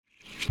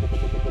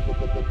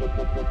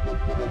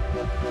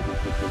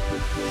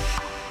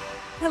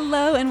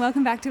Hello and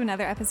welcome back to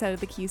another episode of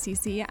the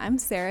QCC. I'm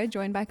Sarah,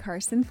 joined by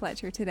Carson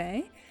Fletcher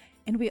today.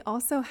 And we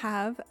also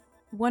have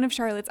one of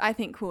Charlotte's, I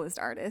think, coolest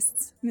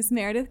artists, Miss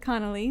Meredith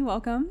Connelly.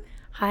 Welcome.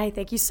 Hi,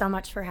 thank you so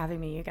much for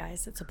having me, you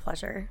guys. It's a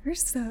pleasure.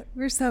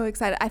 We're so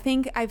excited. I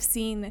think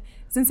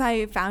since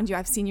I found you,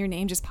 I've seen your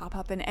name just pop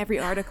up in every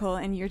article,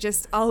 and you're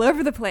just all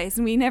over the place,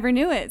 and we never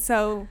knew it.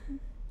 So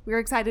we're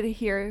excited to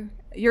hear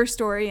your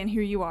story and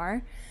who you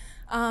are.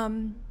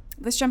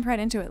 Let's jump right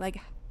into it. Like,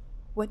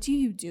 what do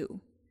you do?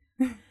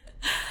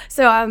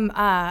 So I'm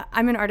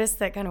an artist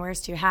that kind of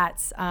wears two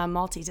hats,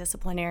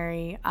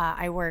 multidisciplinary.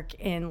 I work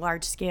in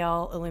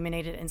large-scale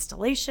illuminated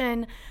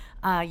installation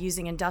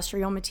using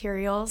industrial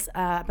materials,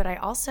 but I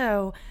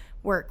also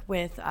work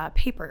with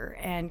paper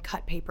and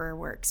cut paper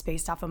works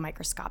based off of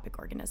microscopic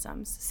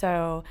organisms.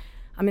 So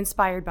I'm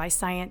inspired by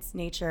science,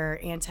 nature,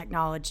 and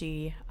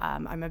technology.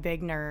 I'm a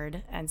big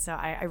nerd, and so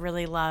I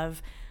really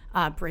love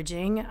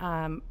bridging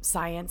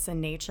science and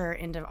nature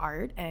into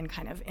art and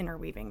kind of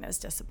interweaving those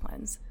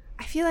disciplines.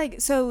 I feel like,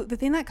 so the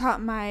thing that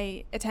caught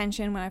my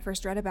attention when I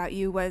first read about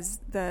you was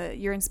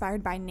you're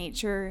inspired by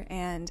nature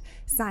and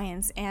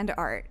science and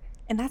art.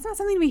 And that's not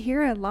something we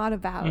hear a lot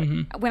about.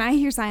 Mm-hmm. When I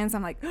hear science,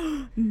 I'm like,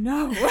 oh,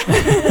 no.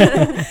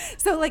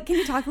 So, like, can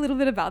you talk a little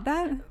bit about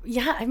that?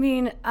 Yeah, I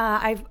mean,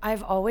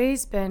 I've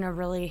always been a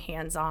really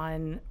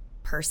hands-on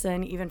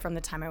person. Even from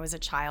the time I was a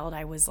child,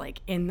 I was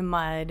like in the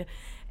mud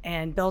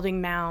and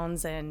building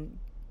mounds and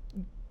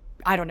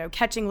I don't know,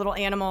 catching little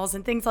animals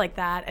and things like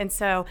that. And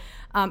so,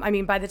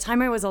 by the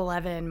time I was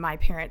 11, my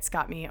parents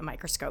got me a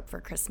microscope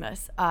for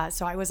Christmas.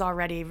 So I was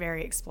already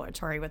very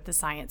exploratory with the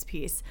science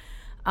piece.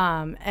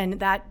 And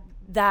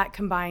that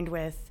combined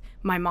with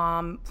my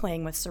mom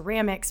playing with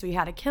ceramics. We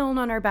had a kiln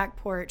on our back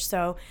porch.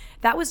 So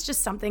that was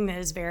just something that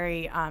is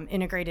very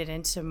integrated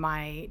into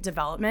my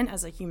development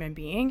as a human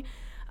being.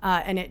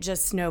 And it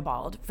just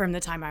snowballed from the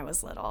time I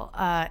was little.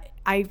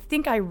 I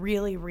think I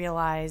really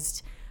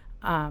realized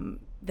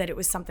that it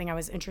was something I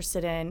was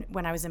interested in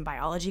when I was in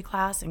biology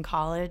class in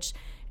college,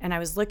 and I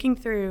was looking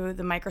through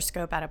the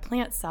microscope at a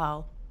plant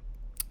cell,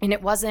 and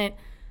it wasn't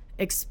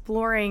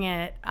exploring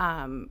it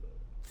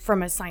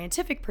from a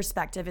scientific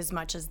perspective as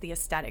much as the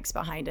aesthetics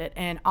behind it,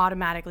 and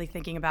automatically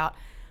thinking about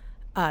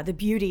the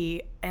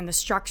beauty and the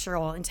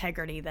structural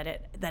integrity that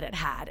it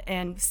had,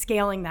 and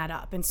scaling that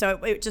up. And so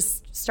it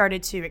just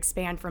started to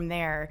expand from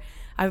there.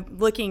 I'm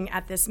looking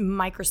at this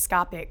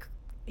microscopic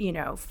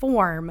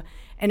form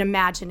and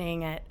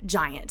imagining it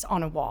giant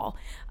on a wall.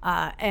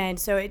 And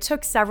so it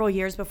took several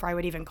years before I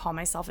would even call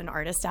myself an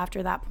artist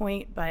after that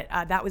point. But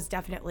that was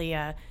definitely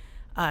a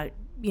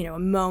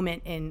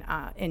moment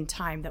in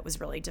time that was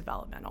really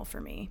developmental for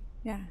me.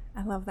 Yeah,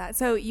 I love that.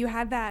 So you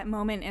had that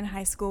moment in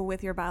high school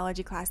with your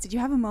biology class. Did you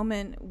have a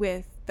moment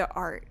with the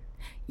art?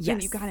 Yes.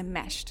 And you got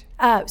enmeshed?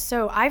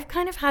 So I've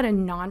kind of had a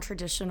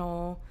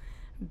non-traditional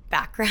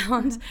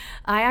background.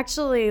 I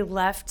actually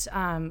left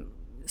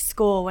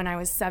school when I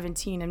was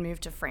 17 and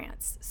moved to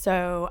France.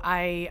 So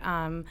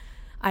I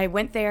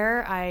went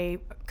there. I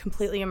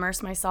completely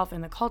immersed myself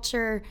in the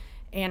culture,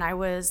 and I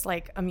was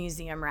like a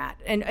museum rat.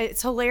 And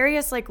it's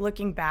hilarious, like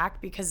looking back,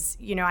 because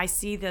I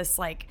see this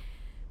like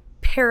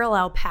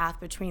parallel path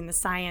between the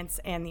science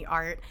and the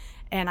art.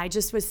 And I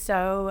just was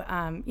so,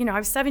 I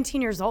was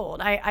 17 years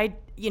old. I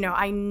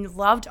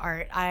loved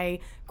art. I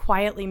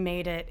quietly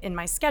made it in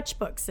my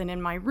sketchbooks and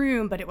in my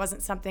room, but it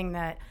wasn't something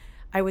that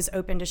I was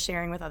open to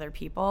sharing with other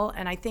people.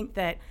 And I think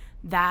that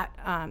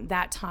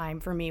time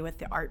for me with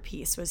the art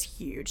piece was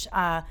huge.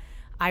 I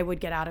would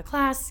get out of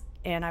class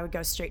and I would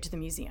go straight to the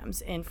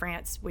museums. In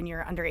France, when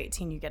you're under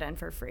 18, you get in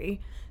for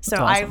free. So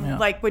awesome,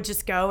 I would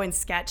just go and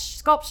sketch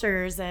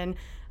sculptures and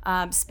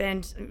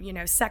spend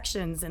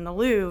sections in the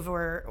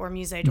Louvre or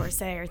Musée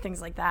d'Orsay or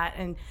things like that.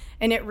 And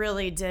it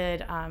really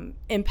did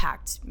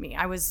impact me.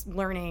 I was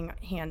learning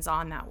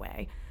hands-on that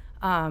way.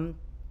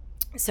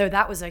 So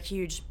that was a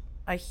huge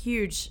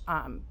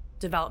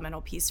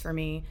developmental piece for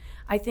me.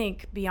 I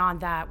think beyond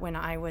that, when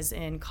I was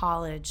in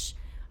college,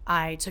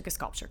 I took a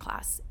sculpture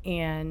class,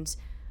 and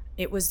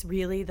it was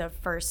really the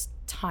first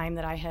time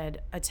that I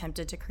had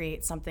attempted to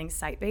create something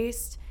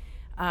site-based.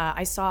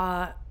 I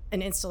saw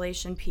an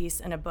installation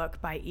piece in a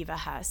book by Eva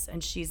Hess,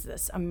 and she's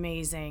this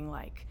amazing,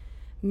 like,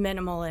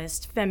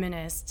 minimalist,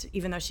 feminist,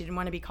 even though she didn't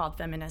want to be called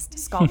feminist,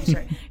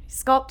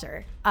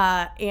 sculptor.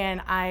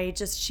 And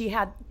she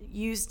had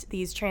used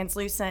these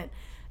translucent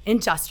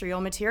industrial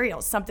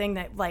materials, something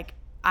that like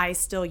I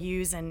still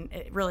use, and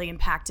it really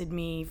impacted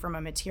me from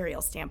a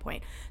material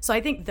standpoint. So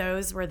I think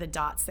those were the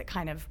dots that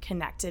kind of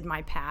connected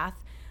my path.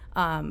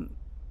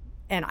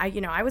 And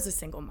I was a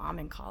single mom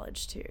in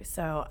college too.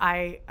 So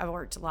I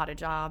worked a lot of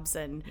jobs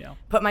and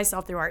put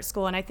myself through art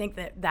school. And I think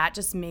that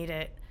just made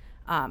it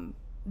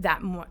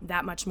that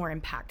much more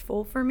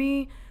impactful for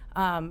me,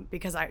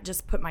 because I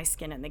just put my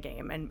skin in the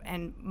game,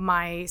 and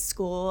my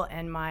school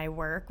and my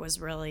work was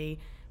really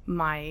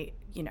my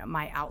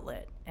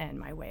outlet and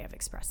my way of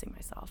expressing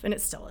myself, and it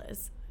still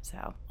is.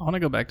 So I want to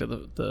go back to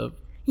the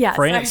Yes,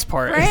 France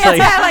part. France, It's like,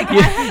 yeah, like,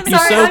 I'm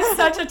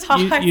such a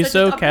top. you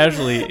so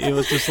casually, it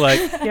was just like,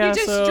 yeah,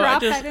 just so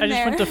dropped I that in just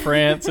there. went to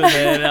France and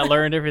then I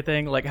learned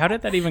everything. Like, how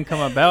did that even come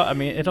about? I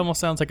mean, it almost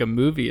sounds like a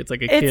movie. It's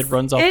like a kid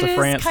runs off to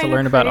France to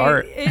learn about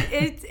art.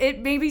 It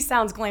maybe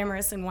sounds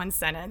glamorous in one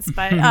sentence,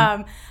 but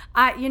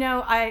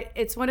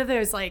it's one of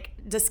those like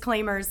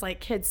disclaimers, like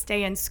kids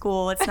stay in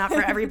school. It's not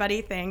for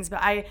everybody things, but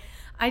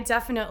I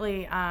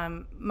definitely,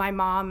 my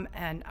mom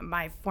and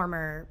my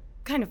former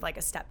kind of like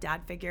a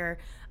stepdad figure,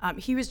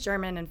 he was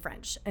German and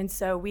French. And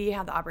so we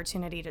had the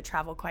opportunity to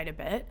travel quite a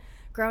bit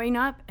growing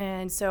up.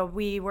 And so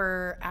we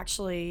were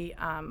actually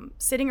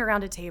sitting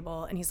around a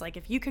table and he's like,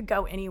 if you could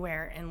go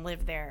anywhere and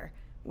live there,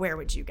 where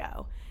would you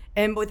go?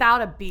 And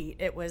without a beat,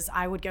 it was,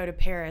 I would go to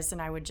Paris and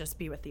I would just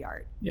be with the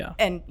art. Yeah.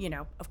 And,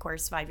 of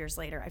course, 5 years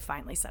later, I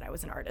finally said I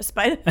was an artist.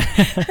 But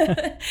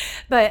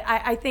but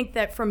I think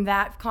that from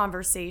that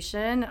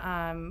conversation,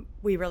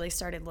 we really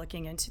started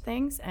looking into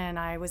things. And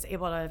I was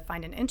able to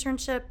find an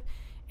internship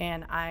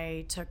and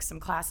I took some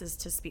classes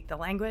to speak the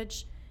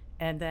language.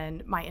 And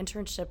then my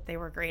internship, they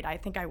were great. I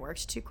think I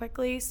worked too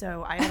quickly,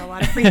 so I had a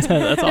lot of free time.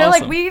 That's They're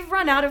awesome. like, we've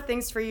run out of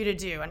things for you to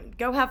do and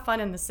go have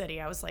fun in the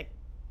city. I was like,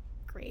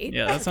 great.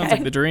 Yeah, that sounds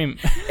like the dream.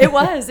 It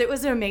was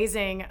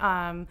amazing.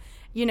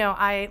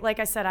 Like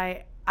I said,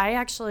 I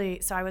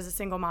was a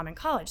single mom in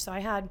college. So I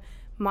had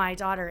my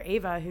daughter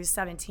Ava, who's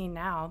 17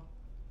 now,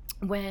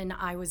 when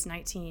I was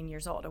 19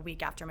 years old, a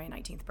week after my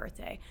 19th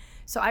birthday.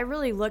 So I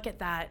really look at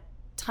that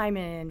time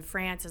in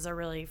France as a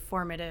really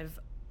formative,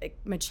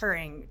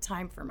 maturing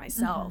time for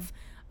myself,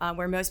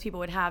 where most people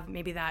would have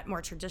maybe that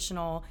more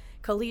traditional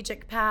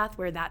collegiate path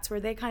where that's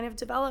where they kind of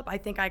develop. I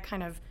think I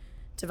kind of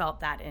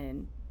developed that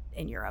in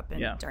Europe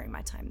and during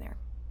my time there.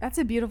 That's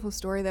a beautiful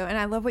story, though. And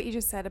I love what you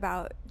just said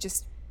about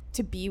just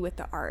to be with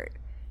the art.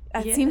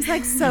 That seems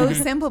like so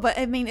simple, but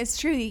I mean, it's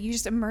true. You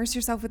just immerse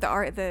yourself with the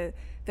art, the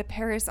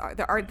Paris art,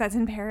 the art that's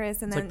in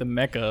Paris. And It's then like the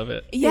mecca of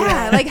it.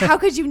 Yeah, like how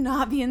could you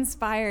not be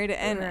inspired?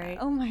 And Right.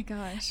 oh my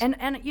gosh. And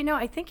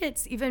I think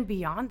it's even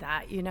beyond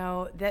that,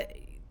 that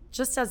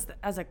just as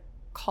a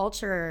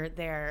culture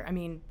there, I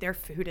mean, their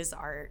food is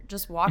art.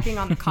 Just walking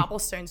on the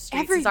cobblestone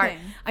streets is art.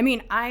 Everything. I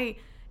mean, I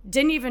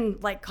didn't even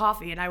like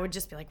coffee, and I would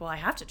just be like, well, I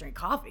have to drink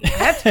coffee. I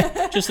have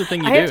to, Just the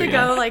thing you I do. have to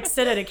go like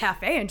sit at a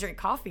cafe and drink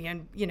coffee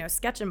and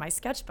sketch in my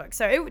sketchbook.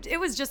 So it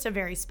was just a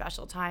very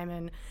special time,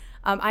 and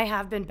I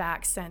have been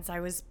back since. I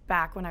was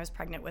back when I was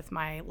pregnant with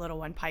my little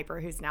one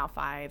Piper, who's now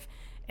 5,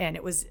 and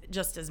it was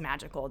just as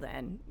magical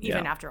then,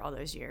 even after all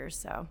those years.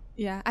 So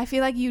yeah, I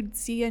feel like you'd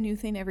see a new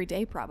thing every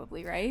day,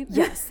 probably, right?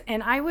 yes,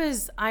 and I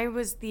was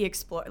the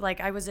explorer.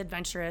 Like I was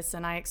adventurous,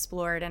 and I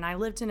explored, and I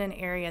lived in an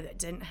area that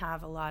didn't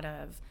have a lot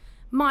of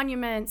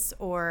monuments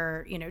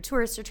or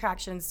tourist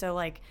attractions. So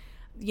like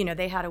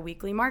they had a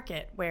weekly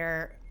market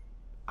where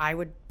I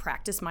would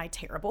practice my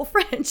terrible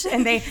French,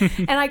 and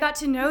I got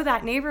to know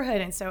that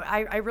neighborhood. And so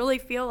I really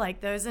feel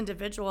like those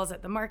individuals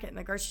at the market and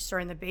the grocery store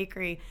and the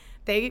bakery,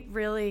 they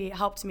really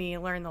helped me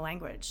learn the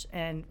language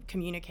and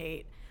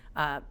communicate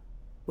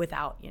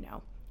without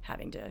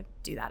having to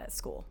do that at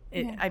school.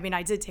 I mean,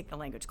 I did take the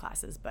language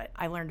classes, but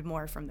I learned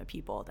more from the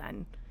people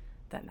than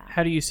that.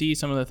 How do you see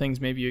some of the things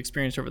maybe you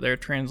experienced over there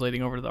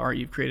translating over to the art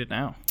you've created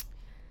now?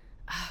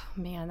 Oh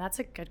man, that's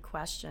a good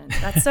question.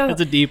 That's so. It's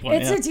a deep one.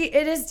 It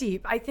is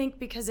deep. I think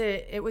because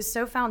it was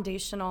so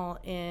foundational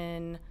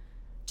in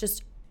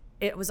just.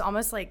 It was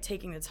almost like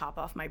taking the top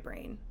off my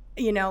brain.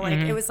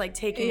 It was like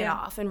taking it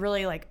off and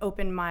really like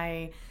opened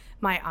my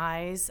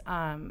eyes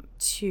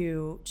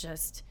to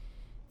just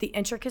the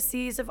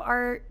intricacies of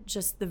art,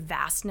 just the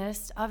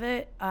vastness of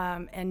it,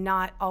 and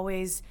not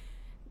always.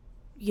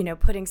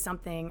 Putting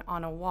something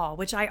on a wall,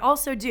 which I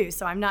also do.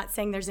 So I'm not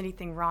saying there's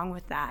anything wrong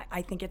with that.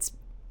 I think it's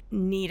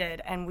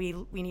needed, and we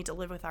need to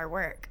live with our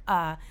work.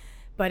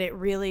 But it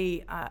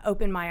really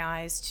opened my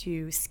eyes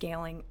to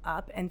scaling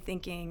up and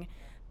thinking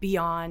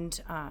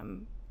beyond a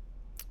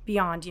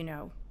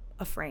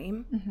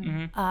frame,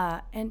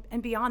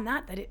 and beyond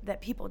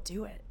that people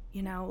do it.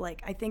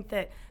 Like I think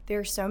that there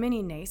are so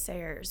many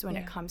naysayers when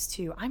it comes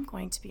to I'm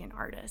going to be an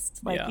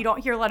artist. Like you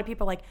don't hear a lot of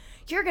people like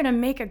you're going to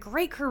make a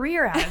great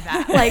career out of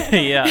that. Like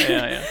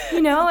yeah.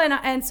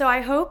 And so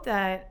I hope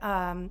that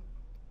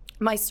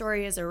my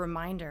story is a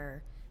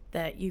reminder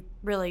that you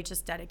really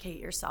just dedicate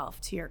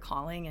yourself to your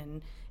calling,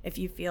 and if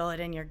you feel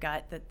it in your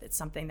gut that it's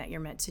something that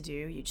you're meant to do,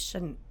 you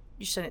shouldn't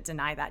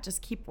deny that.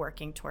 Just keep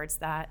working towards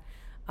that.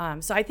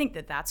 So I think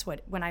that's what,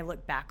 when I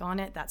look back on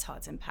it, that's how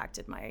it's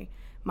impacted my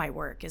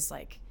work, is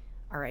like,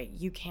 all right,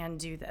 you can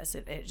do this.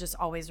 It just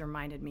always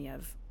reminded me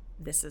of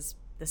this is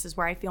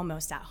where I feel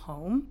most at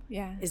home,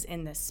 is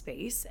in this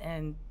space,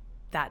 and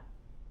that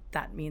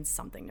means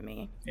something to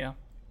me. Yeah.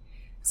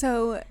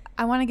 So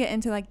I want to get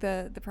into like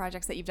the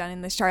projects that you've done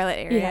in the Charlotte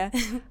area.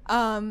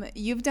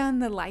 You've done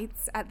the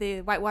lights at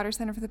the Whitewater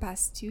Center for the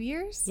past 2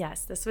 years?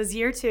 Yes, this was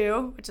year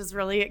 2, which is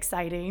really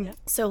exciting.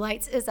 So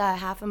Lights is a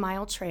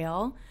half-a-mile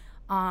trail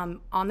on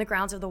the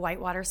grounds of the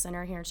Whitewater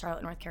Center here in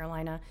Charlotte, North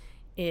Carolina.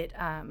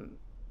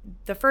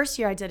 The first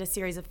year I did a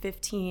series of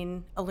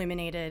 15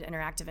 illuminated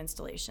interactive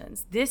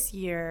installations. This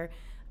year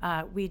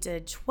we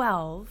did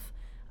 12,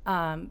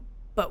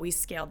 but we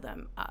scaled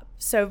them up.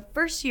 So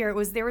first year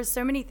there was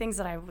so many things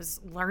that I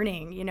was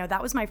learning. You know,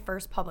 that was my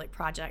first public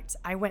project.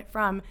 I went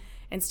from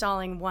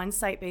installing one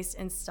site-based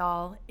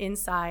install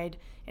inside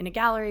in a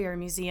gallery or a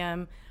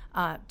museum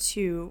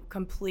to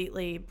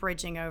completely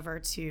bridging over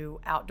to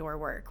outdoor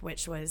work,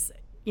 which was,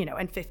 you know,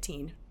 and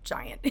 15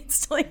 giant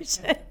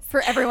installations.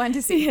 For everyone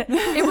to see.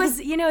 It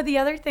was, you know, the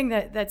other thing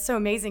that's so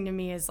amazing to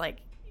me is like,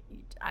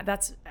 I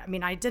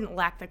didn't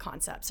lack the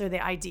concepts or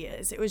the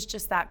ideas. It was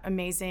just that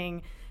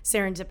amazing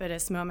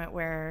serendipitous moment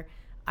where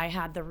I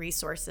had the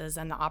resources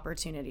and the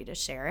opportunity to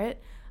share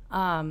it.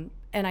 And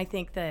I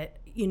think that,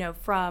 you know,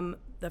 from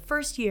the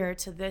first year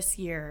to this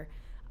year,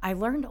 I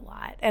learned a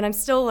lot and I'm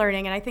still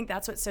learning. And I think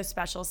that's what's so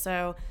special.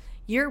 So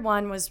year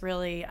one was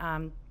really,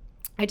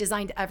 I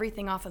designed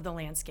everything off of the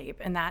landscape,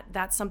 and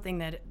that's something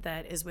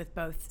that is with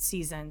both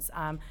seasons.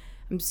 I'm,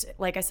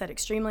 like I said,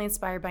 extremely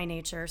inspired by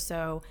nature.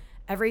 So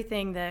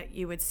everything that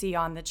you would see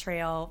on the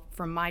trail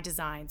from my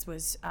designs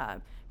was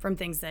from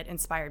things that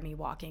inspired me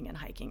walking and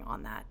hiking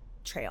on that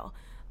trail.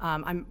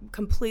 I'm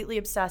completely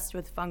obsessed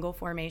with fungal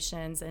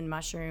formations and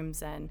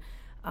mushrooms and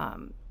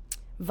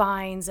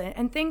vines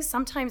and things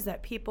sometimes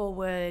that people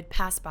would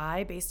pass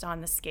by based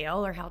on the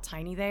scale or how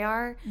tiny they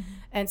are. Mm-hmm.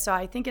 And so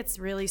I think it's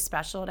really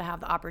special to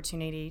have the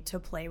opportunity to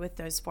play with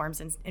those forms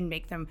and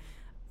make them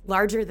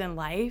larger than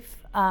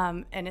life.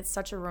 And it's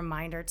such a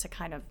reminder to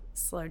kind of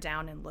slow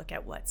down and look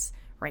at what's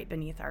right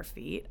beneath our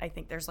feet. I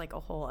think there's like a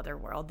whole other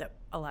world that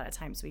a lot of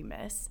times we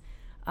miss.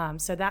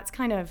 So that's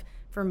kind of,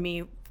 for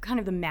me, kind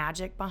of the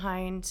magic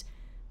behind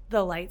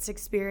the lights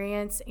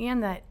experience,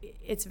 and that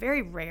it's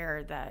very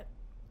rare that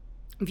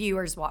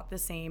viewers walk the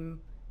same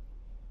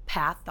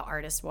path the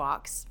artist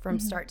walks from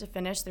mm-hmm. start to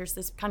finish. There's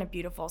this kind of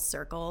beautiful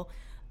circle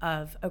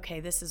of, okay,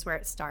 this is where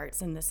it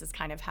starts and this is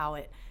kind of how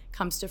it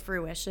comes to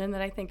fruition,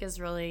 that I think is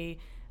really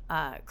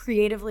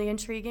creatively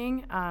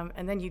intriguing.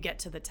 And then you get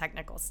to the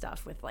technical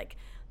stuff with like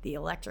the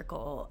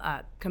electrical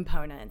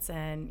components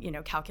and, you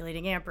know,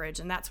 calculating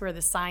amperage, and that's where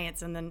the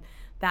science and then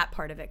that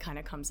part of it kind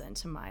of comes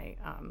into my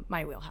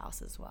my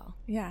wheelhouse as well.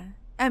 Yeah.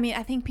 I mean,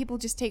 I think people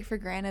just take for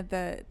granted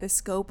the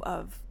scope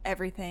of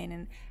everything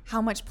and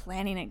how much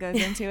planning it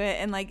goes into it.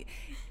 And like,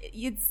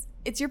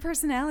 it's your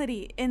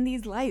personality in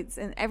these lights,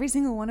 and every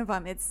single one of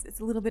them, it's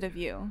a little bit of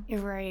you.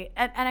 You're right.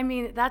 And I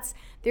mean,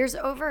 there's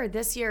over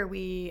this year,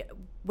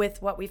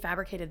 with what we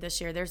fabricated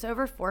this year, there's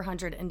over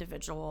 400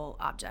 individual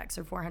objects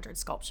or 400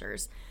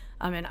 sculptures.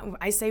 And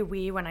I say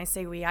we, when I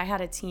say we, I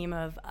had a team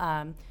of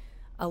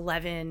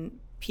 11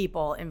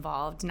 people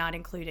involved, not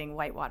including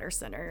Whitewater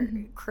Center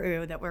mm-hmm.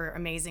 crew that were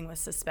amazing with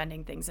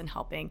suspending things and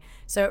helping.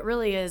 So it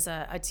really is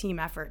a team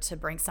effort to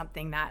bring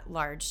something that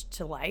large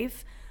to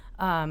life.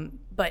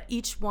 But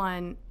each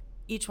one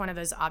of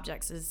those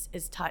objects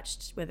is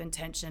touched with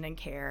intention and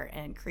care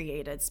and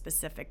created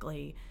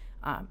specifically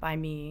by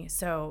me.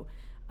 So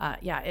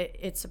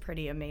it's a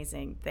pretty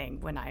amazing thing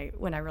when I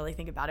really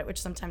think about it, which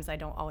sometimes I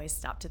don't always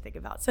stop to think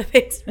about. So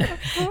thanks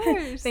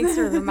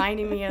for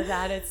reminding me of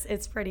that.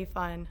 It's pretty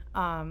fun.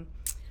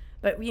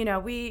 But you know,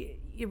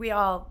 we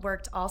all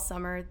worked all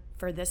summer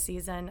for this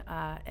season,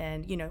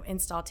 and you know,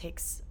 install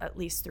takes at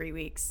least 3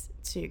 weeks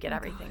to get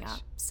everything up.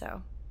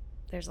 So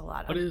there's a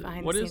lot behind the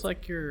scenes. What is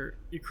like your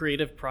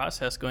creative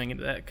process going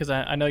into that? Because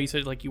I know you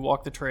said like you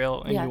walked the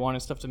trail and you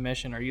wanted stuff to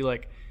mesh in. Are you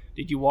like,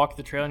 did you walk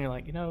the trail and you're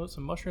like, you know,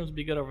 some mushrooms would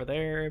be good over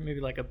there,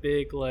 maybe like a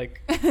big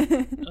like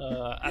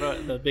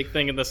the big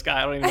thing in the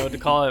sky, I don't even know what to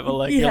call it, but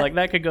like you're like,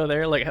 that could go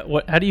there. Like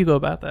how do you go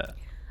about that?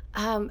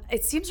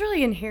 It seems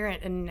really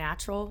inherent and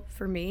natural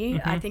for me.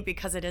 Mm-hmm. I think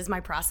because it is my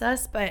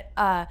process, but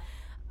I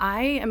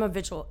am a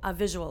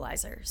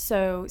visualizer.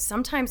 So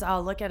sometimes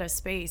I'll look at a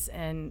space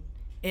and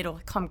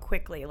it'll come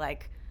quickly,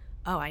 like,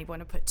 oh, I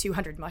want to put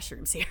 200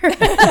 mushrooms here.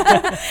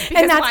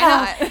 and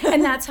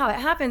that's how it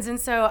happens. And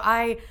so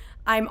I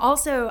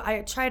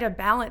try to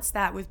balance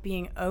that with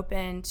being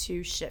open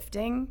to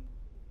shifting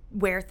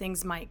where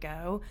things might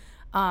go.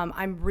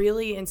 I'm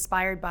really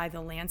inspired by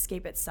the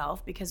landscape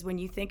itself, because when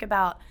you think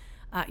about,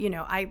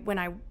 when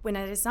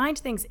I designed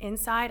things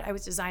inside, I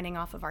was designing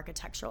off of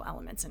architectural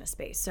elements in a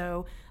space.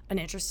 So an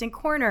interesting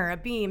corner, a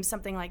beam,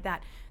 something like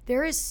that.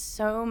 There is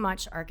so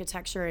much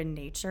architecture in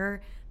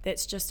nature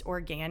that's just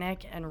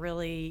organic and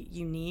really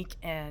unique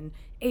and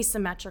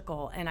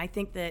asymmetrical. And I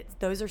think that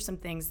those are some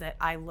things that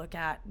I look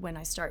at when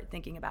I start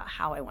thinking about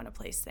how I want to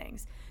place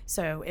things.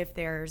 So if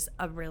there's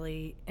a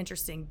really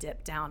interesting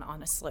dip down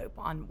on a slope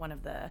on one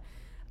of the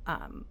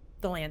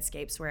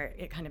landscapes where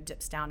it kind of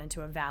dips down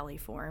into a valley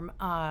form,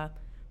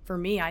 for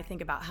me, I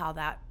think about how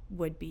that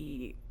would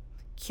be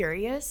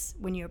curious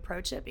when you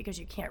approach it, because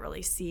you can't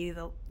really see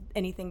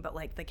anything but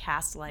like the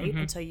cast light mm-hmm.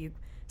 until you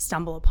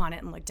stumble upon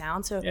it and look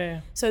down.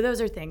 So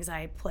those are things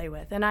I play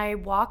with. And I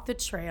walk the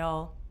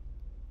trail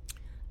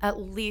at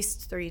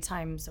least 3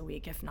 times a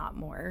week, if not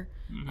more.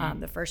 Mm-hmm.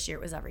 The first year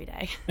it was every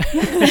day.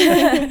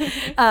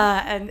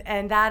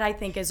 And that, I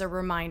think, is a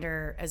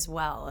reminder as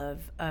well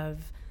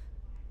of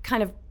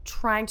kind of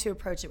trying to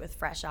approach it with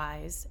fresh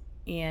eyes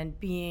and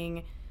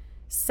being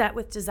set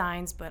with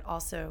designs, but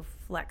also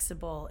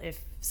flexible if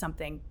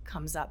something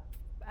comes up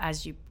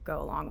as you go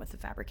along with the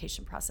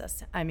fabrication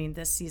process. I mean,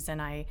 this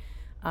season I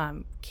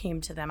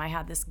came to them. I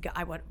had this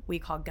what we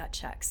call gut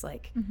checks.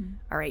 Like,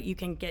 all right, you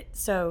can get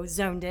so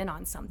zoned in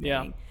on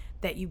something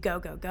that you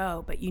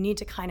go, but you need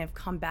to kind of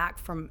come back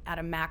from at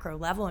a macro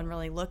level and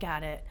really look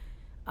at it.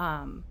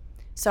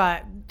 So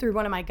through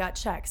one of my gut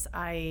checks,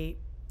 I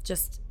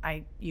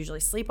usually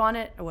sleep on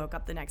it. I woke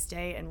up the next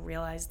day and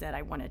realized that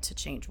I wanted to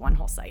change one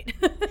whole site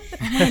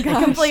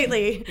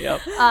completely.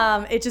 Yep.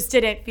 It just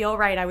didn't feel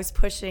right. I was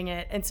pushing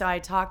it. And so I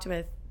talked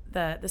with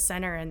the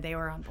center and they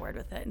were on board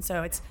with it. And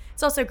so it's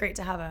also great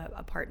to have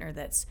a partner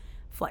that's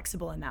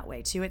flexible in that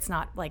way too. It's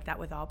not like that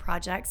with all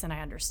projects, and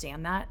I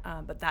understand that.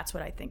 But that's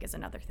what I think is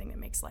another thing that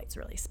makes lights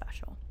really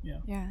special.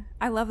 Yeah.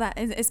 I love that,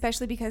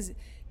 especially because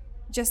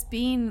just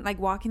being like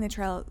walking the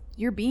trail,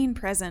 you're being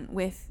present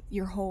with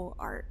your whole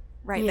art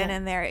right then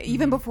and there,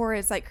 even before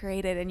it's like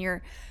created, and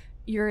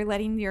you're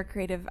letting your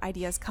creative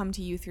ideas come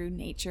to you through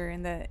nature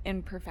and the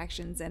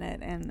imperfections in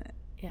it. And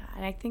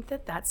and I think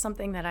that's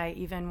something that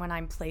even when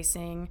I'm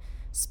placing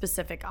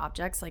specific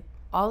objects, like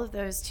all of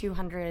those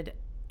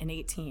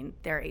 218,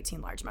 there are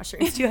 18 large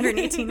mushrooms,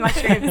 218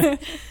 mushrooms,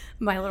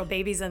 my little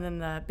babies, and then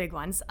the big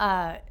ones,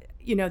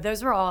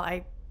 those were all,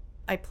 I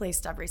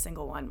placed every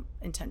single one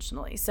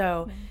intentionally.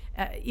 So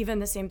even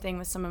the same thing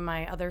with some of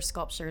my other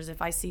sculptures,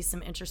 if I see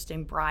some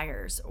interesting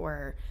briars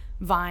or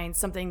vines,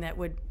 something that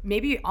would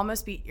maybe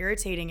almost be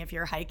irritating if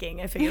you're hiking,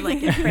 if you're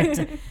like in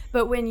print,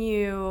 but when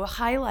you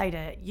highlight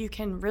it, you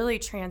can really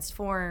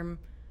transform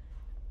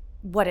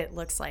what it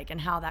looks like and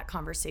how that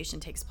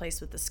conversation takes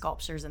place with the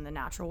sculptures in the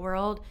natural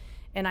world.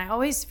 And I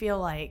always feel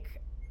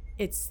like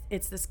it's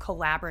this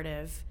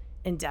collaborative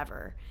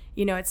endeavor.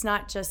 It's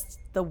not just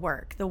the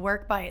work. The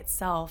work by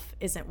itself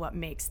isn't what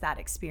makes that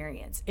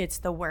experience. It's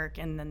the work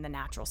and then the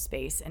natural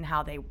space and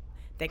how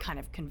they kind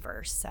of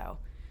converse. So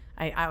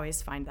I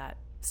always find that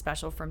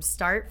special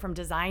from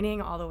designing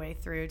all the way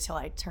through till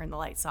I turn the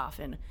lights off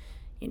and,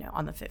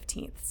 on the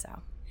 15th.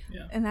 So.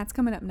 Yeah. And that's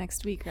coming up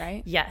next week,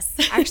 right? Yes.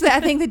 Actually, I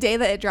think the day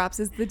that it drops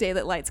is the day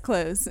that lights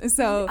close.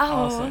 So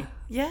awesome.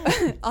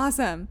 Yeah.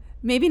 Awesome.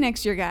 Maybe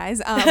next year,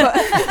 guys.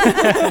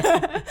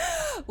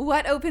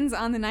 What opens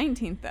on the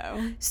 19th,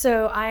 though?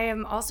 So I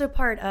am also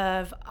part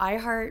of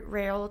iHeart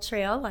Rail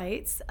Trail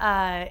Lights.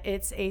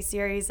 It's a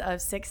series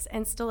of 6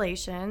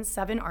 installations,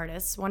 7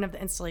 artists. One of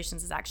the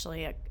installations is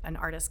actually an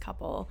artist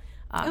couple,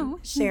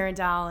 Sharon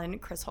Dow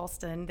and Chris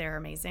Holston. They're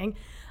amazing.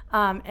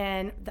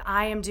 And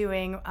I am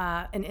doing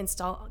an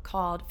install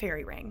called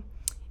Fairy Ring.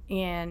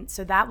 And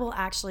so that will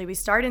we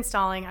start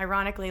installing,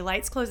 ironically,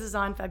 lights closes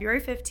on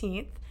February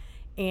 15th.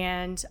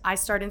 And I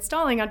start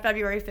installing on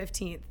February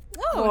 15th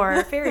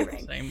for Fairy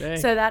Ring. Same day.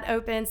 So that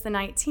opens the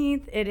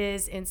 19th. It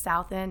is in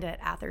South End at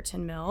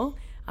Atherton Mill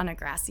on a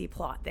grassy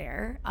plot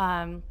there.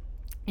 And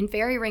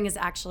Fairy Ring is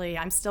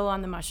I'm still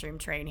on the mushroom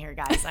train here,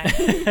 guys.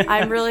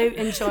 I'm really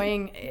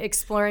enjoying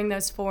exploring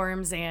those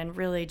forms, and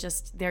really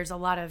there's a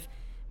lot of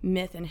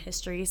myth and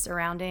history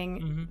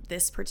surrounding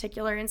this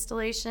particular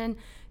installation.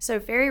 So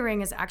Fairy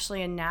Ring is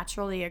actually a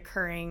naturally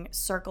occurring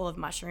circle of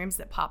mushrooms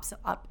that pops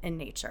up in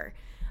nature.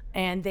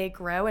 And they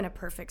grow in a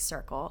perfect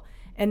circle.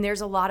 And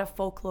there's a lot of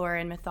folklore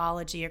and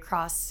mythology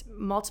across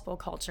multiple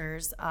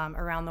cultures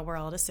around the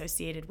world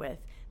associated with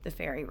the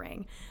fairy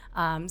ring.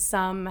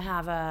 Some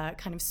have a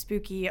kind of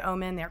spooky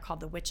omen. They're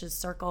called the witch's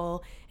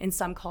circle in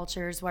some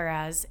cultures,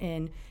 whereas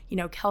in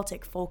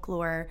Celtic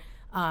folklore,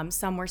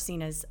 some were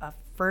seen as a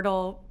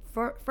fertile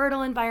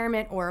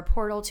environment or a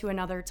portal to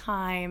another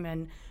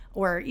time,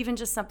 or even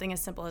just something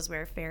as simple as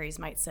where fairies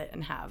might sit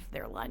and have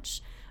their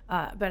lunch.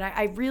 But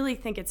I really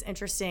think it's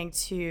interesting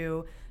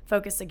to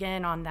focus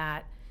again on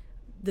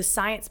the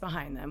science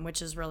behind them,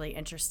 which is really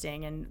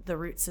interesting, and the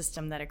root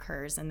system that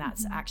occurs, and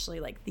that's actually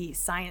like the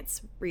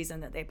science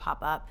reason that they pop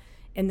up,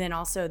 and then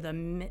also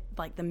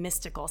the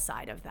mystical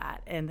side of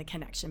that and the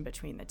connection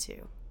between the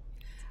two.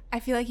 I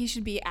feel like you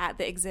should be at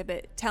the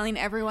exhibit telling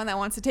everyone that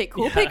wants to take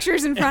cool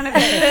pictures in front of it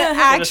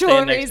the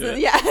actual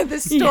reason, the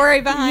story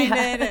behind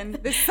it and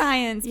the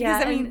science.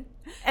 Because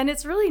and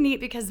it's really neat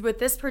because with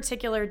this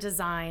particular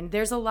design,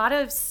 there's a lot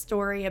of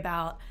story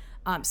about,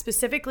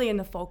 specifically in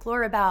the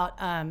folklore, about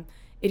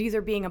it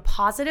either being a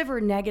positive or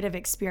negative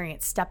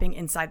experience stepping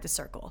inside the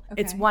circle.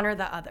 Okay. It's one or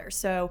the other.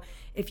 So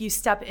if you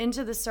step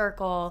into the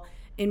circle,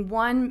 in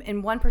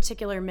one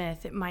particular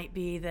myth, it might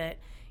be that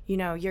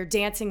you're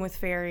dancing with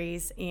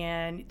fairies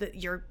and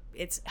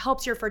it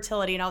helps your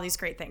fertility and all these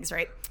great things,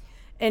 right?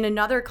 In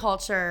another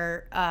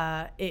culture,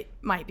 it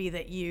might be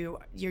that you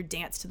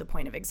dance to the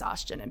point of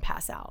exhaustion and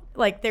pass out.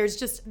 Like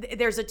there's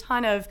a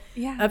ton of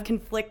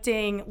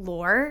conflicting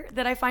lore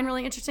that I find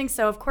really interesting.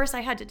 So of course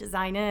I had to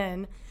design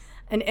in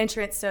an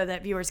entrance so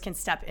that viewers can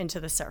step into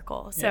the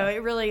circle. So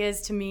it really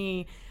is, to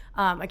me,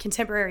 a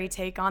contemporary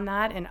take on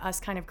that, and us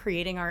kind of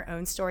creating our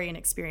own story and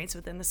experience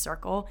within the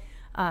circle.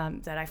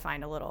 That I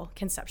find a little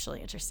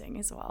conceptually interesting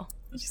as well.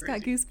 That's just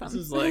got goosebumps. This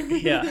is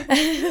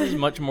this is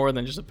much more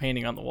than just a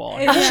painting on the wall.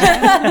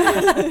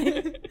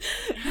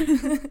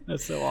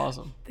 That's so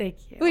awesome. Thank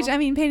you. Which, I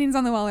mean, paintings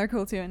on the wall are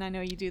cool too, and I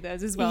know you do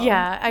those as well.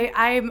 Yeah,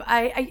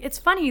 I it's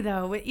funny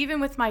though. Even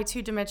with my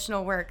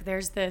 2-dimensional work,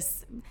 there's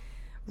this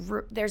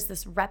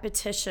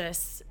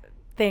repetitious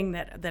thing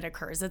that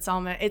occurs.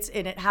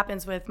 It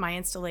happens with my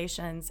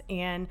installations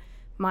and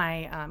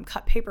my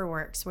cut paper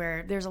works,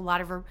 where there's a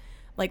lot of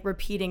like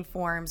repeating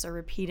forms or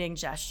repeating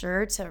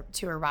gesture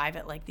to arrive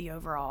at like the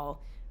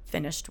overall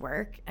finished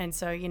work. And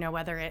so,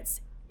 whether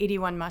it's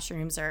 81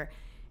 mushrooms or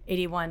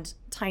 81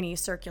 tiny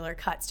circular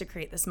cuts to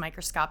create this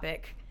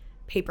microscopic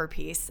paper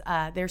piece,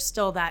 there's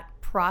still that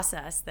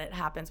process that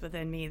happens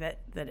within me that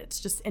it's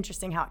just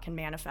interesting how it can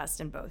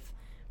manifest in both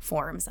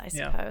forms, I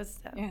suppose.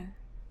 So. Yeah.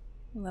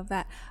 I love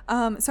that.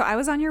 So I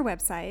was on your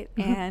website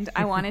and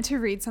I wanted to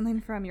read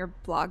something from your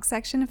blog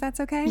section, if that's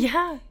okay.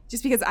 Yeah.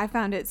 Just because I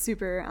found it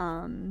super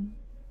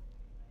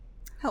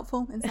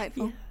helpful,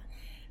 insightful.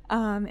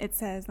 Yeah. It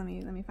says, let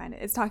me find it.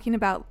 It's talking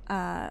about,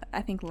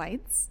 I think,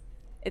 lights.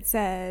 It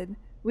said,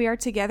 "We are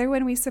together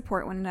when we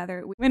support one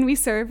another, when we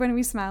serve, when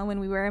we smile,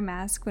 when we wear a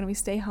mask, when we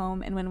stay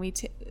home, and when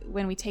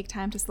we take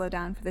time to slow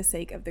down for the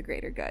sake of the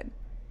greater good."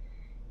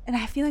 And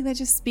I feel like that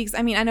just speaks.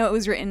 I mean, I know it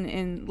was written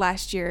in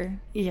last year.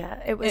 Yeah,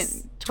 it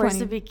was towards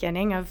the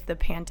beginning of the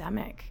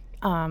pandemic,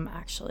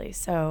 actually.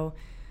 So,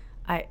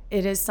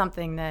 it is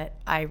something that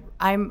I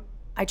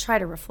try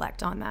to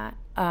reflect on that,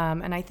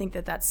 and I think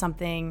that that's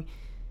something,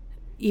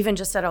 even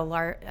just at a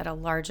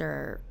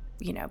larger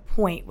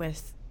point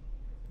with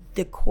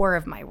the core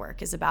of my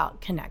work is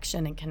about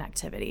connection and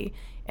connectivity,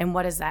 and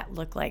what does that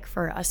look like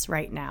for us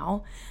right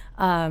now.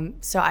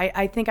 So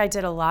I think I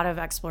did a lot of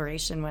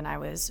exploration when I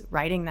was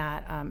writing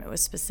that. It was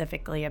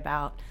specifically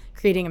about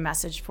creating a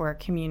message for a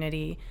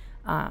community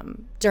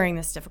during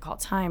this difficult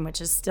time, which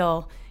is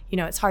still,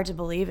 it's hard to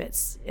believe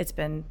it's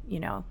been,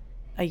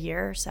 a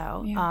year or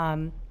so.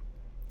 Yeah.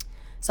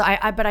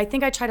 But I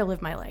think I try to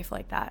live my life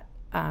like that.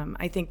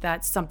 I think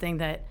that's something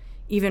that,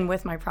 even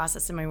with my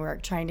process and my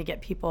work, trying to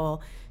get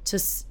people to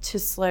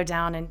slow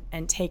down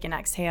and take an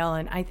exhale.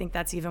 And I think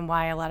that's even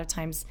why a lot of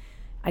times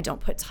I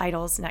don't put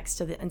titles next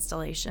to the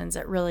installations.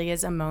 It really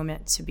is a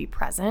moment to be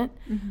present.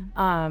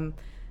 Mm-hmm.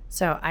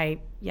 So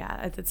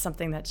it's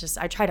something that just,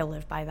 I try to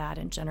live by that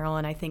in general.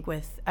 And I think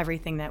with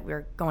everything that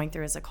we're going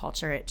through as a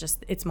culture,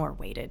 it's more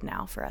weighted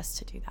now for us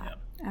to do that.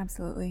 Yeah.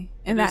 Absolutely.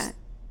 And it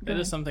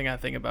is something I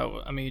think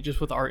about. I mean, just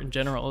with art in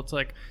general, it's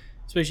like,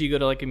 especially you go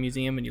to like a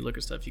museum and you look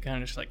at stuff, you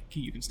kind of just like,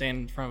 you can stand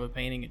in front of a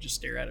painting and just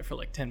stare at it for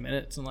like 10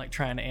 minutes and like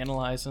trying to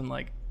analyze and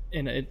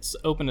it's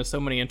open to so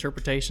many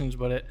interpretations.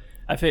 But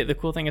I feel the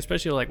cool thing,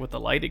 especially like with the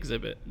light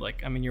exhibit,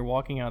 like, I mean, you're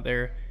walking out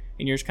there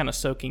and you're just kind of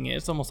soaking it.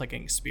 It's almost like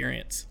an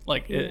experience.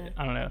 Like, I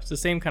don't know, it's the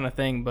same kind of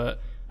thing,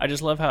 but I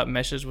just love how it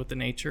meshes with the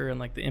nature and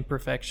like the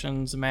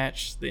imperfections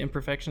match the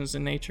imperfections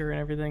in nature and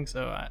everything.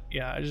 So I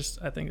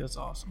think that's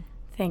awesome.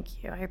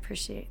 Thank you. I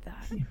appreciate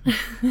that.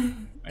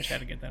 I just had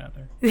to get that out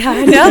there.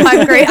 Yeah, no,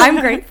 I'm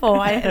grateful.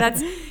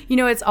 That's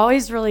it's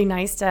always really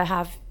nice to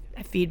have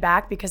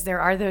feedback, because there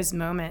are those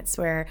moments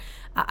where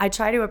I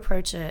try to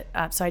approach it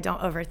so I don't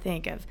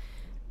overthink of,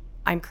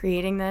 I'm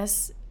creating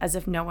this as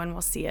if no one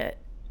will see it,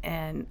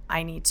 and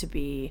I need to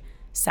be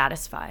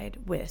satisfied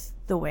with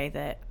the way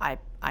that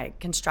I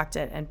construct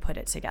it and put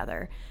it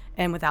together,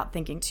 and without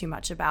thinking too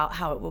much about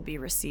how it will be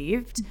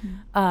received.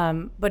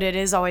 Mm-hmm. But it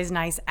is always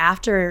nice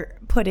after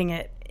putting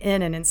it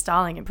in and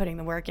installing and putting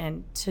the work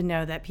in to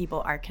know that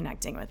people are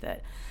connecting with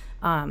it.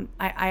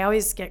 I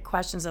always get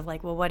questions of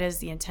like, well, what is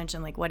the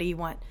intention? Like, what do you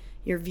want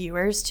your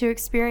viewers to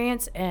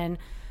experience? And,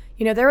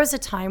 there was a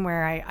time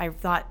where I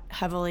thought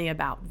heavily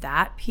about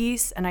that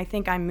piece, and I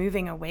think I'm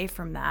moving away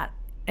from that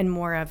and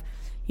more of,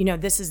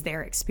 this is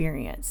their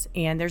experience,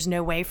 and there's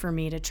no way for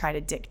me to try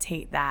to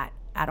dictate that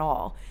at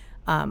all.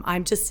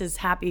 I'm just as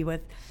happy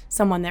with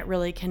someone that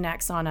really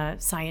connects on a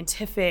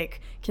scientific,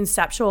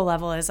 conceptual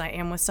level as I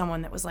am with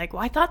someone that was like,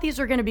 well, I thought these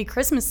were going to be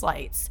Christmas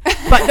lights,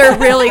 but they're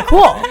really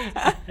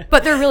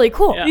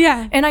cool.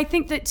 Yeah. And I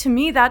think that, to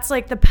me, that's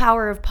like the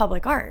power of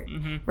public art,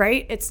 mm-hmm.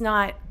 right? It's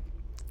not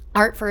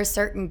art for a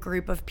certain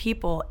group of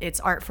people. It's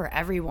art for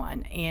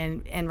everyone.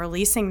 And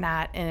releasing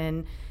that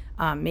and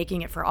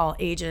making it for all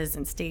ages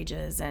and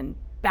stages and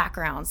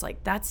backgrounds,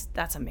 like that's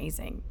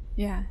amazing.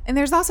 Yeah. And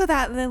there's also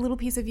the little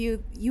piece of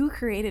you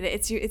created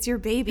it. It's your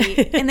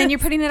baby. And then you're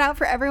putting it out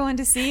for everyone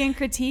to see and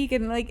critique,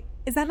 and like,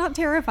 is that not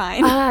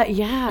terrifying?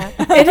 Yeah,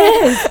 it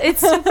is. It's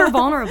super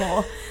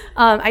vulnerable.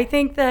 I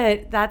think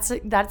that's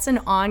an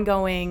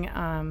ongoing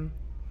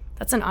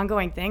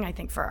thing, I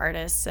think, for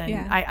artists. And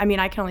yeah. I mean,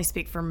 I can only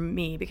speak for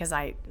me because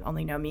I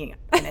only know me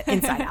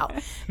inside out.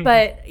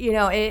 But,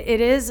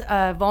 it is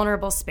a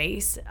vulnerable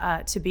space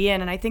to be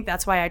in. And I think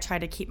that's why I try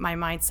to keep my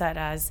mindset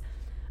as,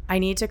 I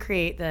need to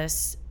create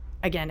this.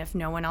 Again, if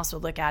no one else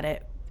would look at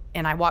it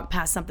and I walk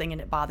past something and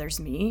it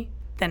bothers me,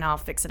 then I'll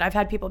fix it. I've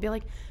had people be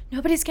like,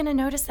 nobody's going to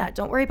notice that.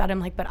 Don't worry about it.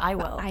 I'm like, but I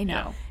will. I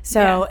know.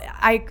 So yeah.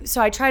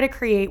 I try to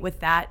create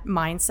with that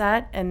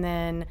mindset. And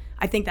then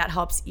I think that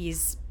helps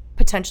ease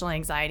potential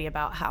anxiety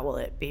about how will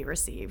it be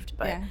received.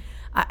 But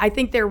I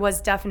think there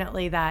was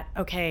definitely that,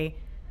 okay,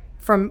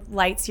 from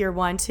lights year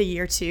 1 to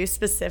year 2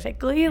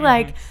 specifically.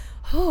 Like,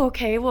 oh,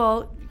 okay,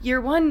 well, year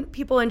 1,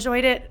 people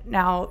enjoyed it.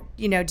 Now,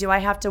 do I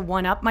have to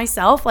one up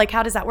myself? Like,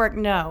 how does that work?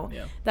 No,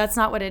 that's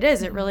not what it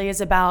is. It really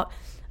is about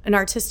an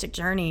artistic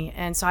journey.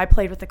 And so I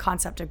played with the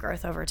concept of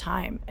growth over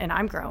time, and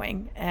I'm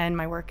growing and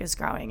my work is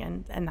growing.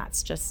 And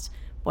that's just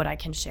what I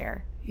can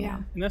share.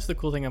 Yeah. And that's the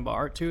cool thing about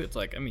art too. It's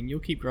like, I mean,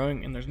 you'll keep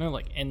growing and there's no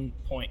like end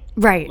point.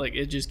 Right. Like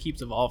it just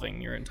keeps evolving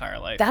your entire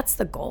life. That's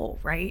the goal,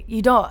 right?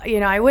 You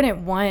don't, I wouldn't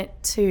want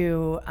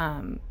to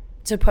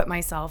put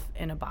myself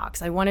in a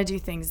box. I want to do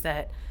things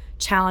that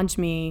challenge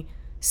me,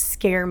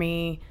 scare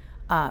me,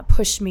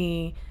 push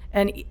me.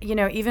 And,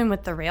 even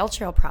with the Rail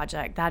Trail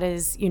project, that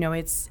is,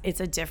 it's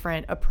a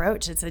different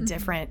approach. It's a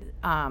different,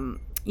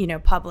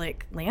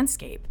 public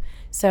landscape.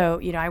 So,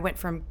 I went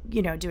from,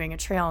 doing a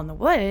trail in the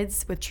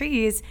woods with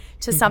trees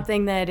to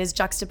something that is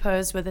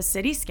juxtaposed with a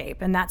cityscape.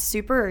 And that's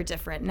super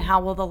different. And how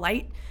will the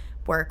light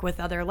work with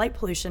other light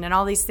pollution and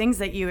all these things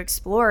that you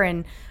explore?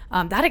 And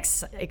that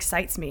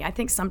excites me. I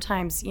think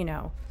sometimes,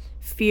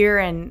 fear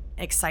and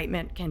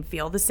excitement can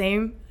feel the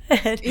same.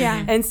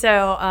 Yeah. And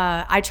so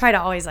I try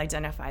to always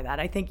identify that.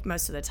 I think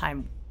most of the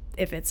time,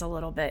 if it's a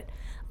little bit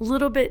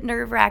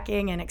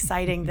nerve-wracking and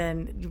exciting,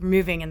 then you're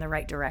moving in the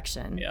right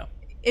direction. Yeah.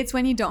 It's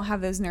when you don't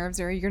have those nerves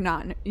or you're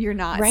not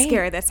right.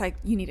 scared that's like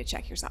you need to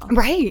check yourself.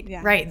 Right.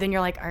 Yeah. Right. Then you're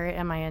like, all right,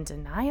 am I in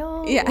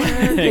denial? Yeah.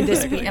 Or could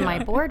this be, am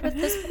I bored with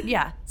this?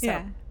 Yeah. So.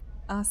 Yeah.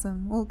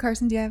 Awesome. Well,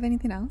 Carson, do you have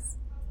anything else?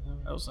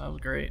 That was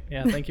great.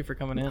 Yeah, thank you for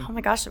coming in. Oh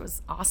my gosh, it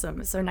was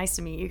awesome. It's so nice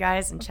to meet you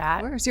guys and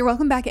chat. Of course. You're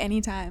welcome back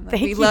anytime.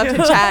 Thank you. We love to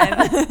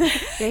chat.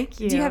 Thank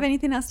you. Do you have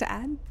anything else to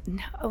add?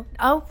 No.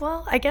 Oh,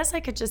 well, I guess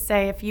I could just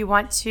say if you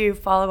want to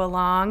follow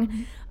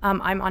along,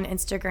 I'm on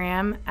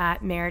Instagram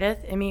at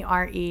Meredith,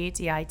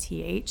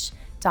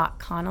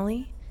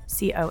 MEREDITH.Connelly,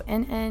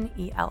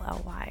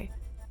 CONNELLY.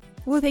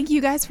 Well, thank you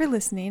guys for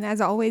listening.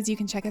 As always, you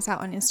can check us out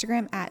on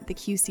Instagram at the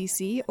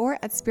QCC or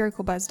at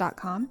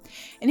spiraclebuzz.com.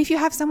 And if you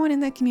have someone in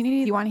the community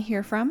you want to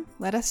hear from,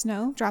 let us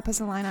know. Drop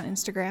us a line on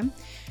Instagram.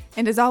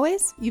 And as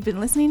always, you've been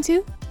listening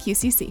to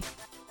QCC.